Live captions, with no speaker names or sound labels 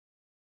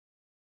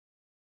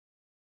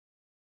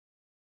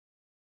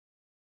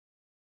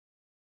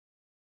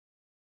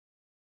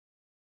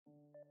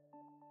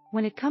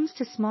When it comes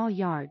to small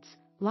yards,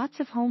 lots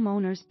of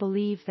homeowners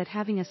believe that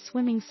having a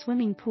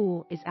swimming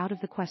pool is out of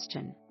the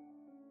question.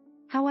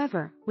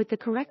 However, with the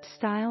correct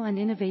style and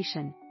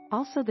innovation,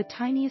 also the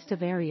tiniest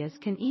of areas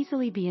can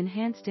easily be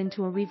enhanced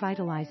into a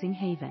revitalizing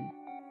haven.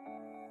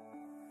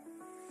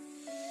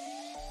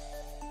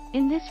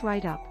 In this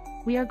write-up,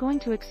 we are going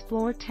to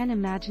explore 10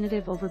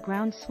 imaginative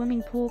overground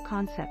swimming pool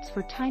concepts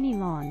for tiny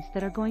lawns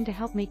that are going to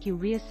help make you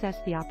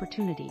reassess the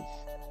opportunities.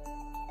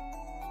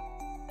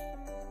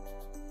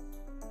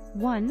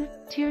 1.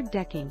 Tiered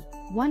decking.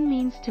 One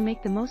means to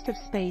make the most of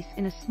space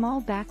in a small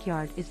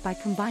backyard is by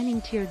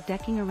combining tiered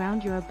decking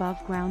around your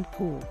above-ground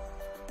pool.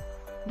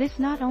 This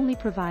not only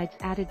provides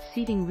added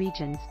seating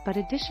regions but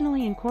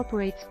additionally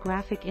incorporates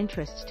graphic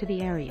interests to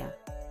the area.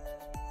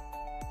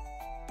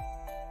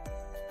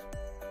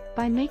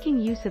 By making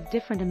use of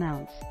different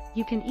amounts,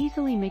 you can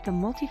easily make a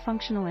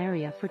multifunctional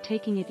area for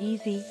taking it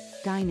easy,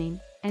 dining,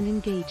 and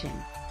engaging.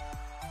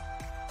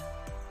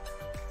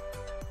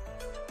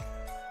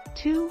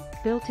 2.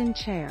 Built-in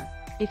chair.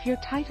 If you're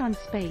tight on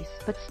space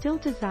but still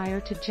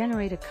desire to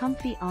generate a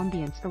comfy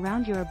ambience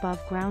around your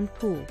above-ground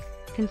pool,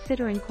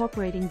 consider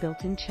incorporating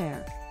built-in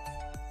chair.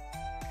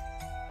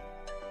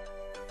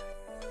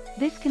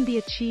 This can be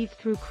achieved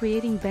through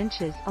creating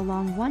benches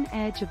along one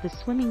edge of the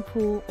swimming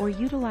pool or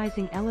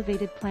utilizing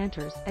elevated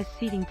planters as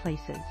seating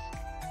places.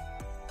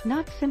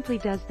 Not simply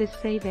does this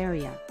save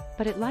area,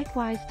 but it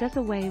likewise does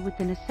away with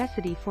the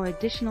necessity for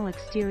additional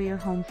exterior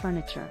home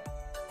furniture.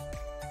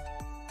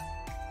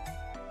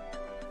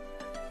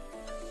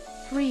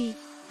 3.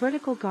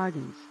 Vertical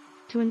gardens.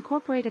 To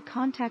incorporate a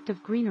contact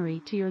of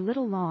greenery to your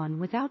little lawn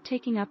without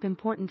taking up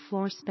important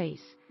floor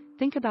space,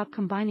 think about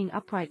combining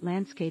upright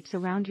landscapes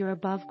around your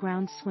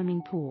above-ground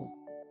swimming pool.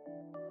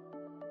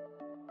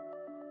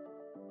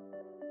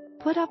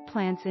 Put up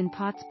plants in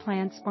pots,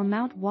 or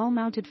mount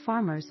wall-mounted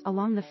farmers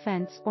along the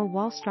fence or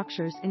wall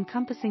structures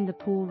encompassing the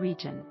pool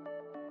region.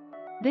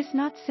 This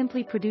not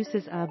simply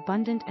produces an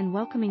abundant and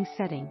welcoming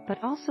setting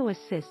but also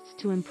assists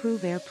to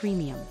improve air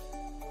premium.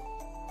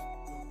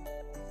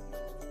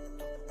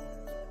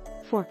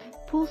 4.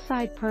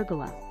 Poolside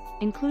pergola.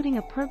 Including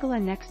a pergola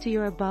next to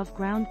your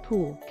above-ground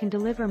pool can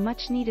deliver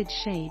much-needed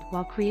shade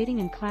while creating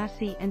a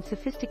classy and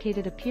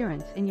sophisticated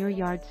appearance in your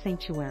yard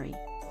sanctuary.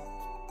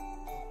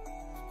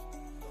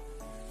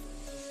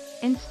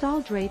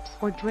 Install drapes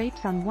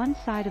on one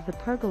side of the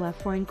pergola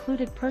for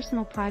included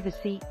personal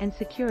privacy and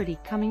security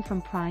coming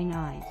from prying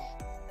eyes.